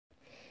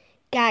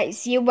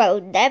Guys, you will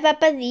never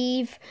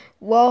believe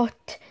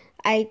what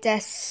I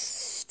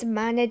just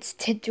managed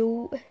to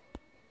do.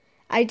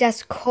 I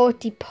just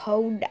caught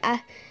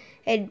Epona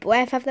in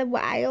Breath of the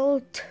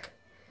Wild.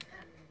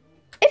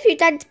 If you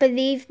don't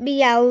believe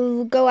me,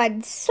 I'll go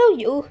and show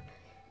you.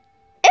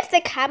 If the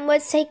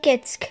cameras take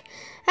it,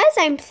 as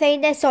I'm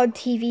playing this on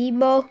TV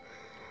mode,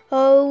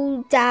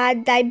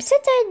 and I'm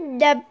sitting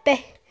a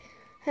bit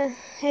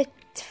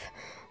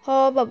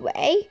far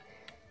away.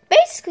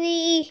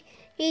 Basically,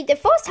 the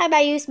first time I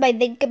used my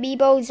Link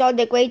amiibo was on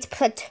the Great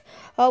Plateau,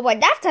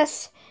 and after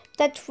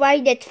that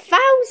tried it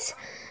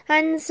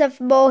thousands of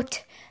more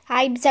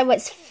times, I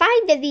was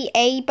finally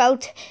able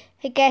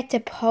to get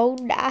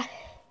Epona.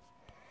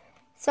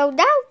 So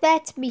now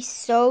let me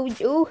show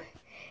you.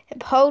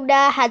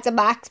 Epona has a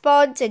max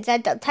bond,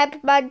 incidental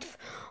temperament,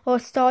 or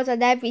stars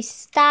on every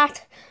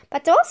stat,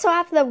 but they also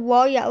have the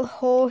royal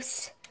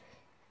horse.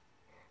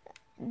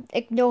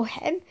 Ignore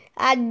him,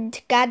 and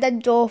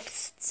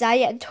Ganondorf's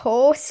giant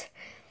horse.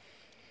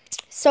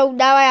 So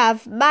now I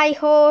have my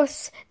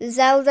horse,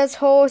 Zelda's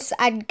horse,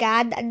 and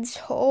Ganon's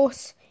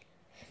horse.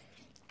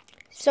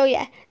 So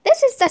yeah,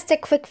 this is just a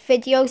quick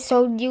video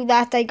showing you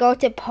that I got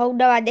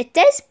Epona, and it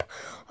is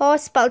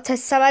possible to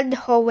summon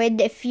her in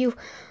if you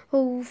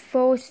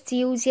first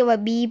use your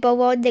amiibo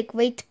on the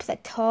Great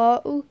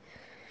Plateau.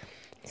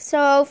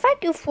 So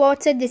thank you for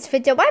watching this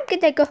video. I'm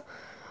gonna go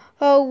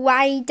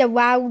ride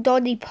around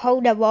on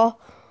Epona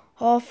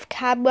off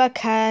camera,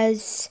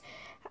 because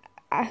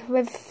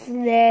with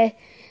the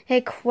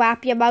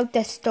crappy amount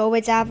of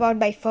storage I have on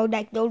my phone,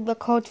 I don't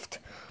record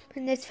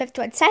in this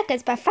 51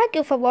 seconds. But thank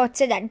you for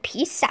watching, and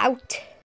peace out.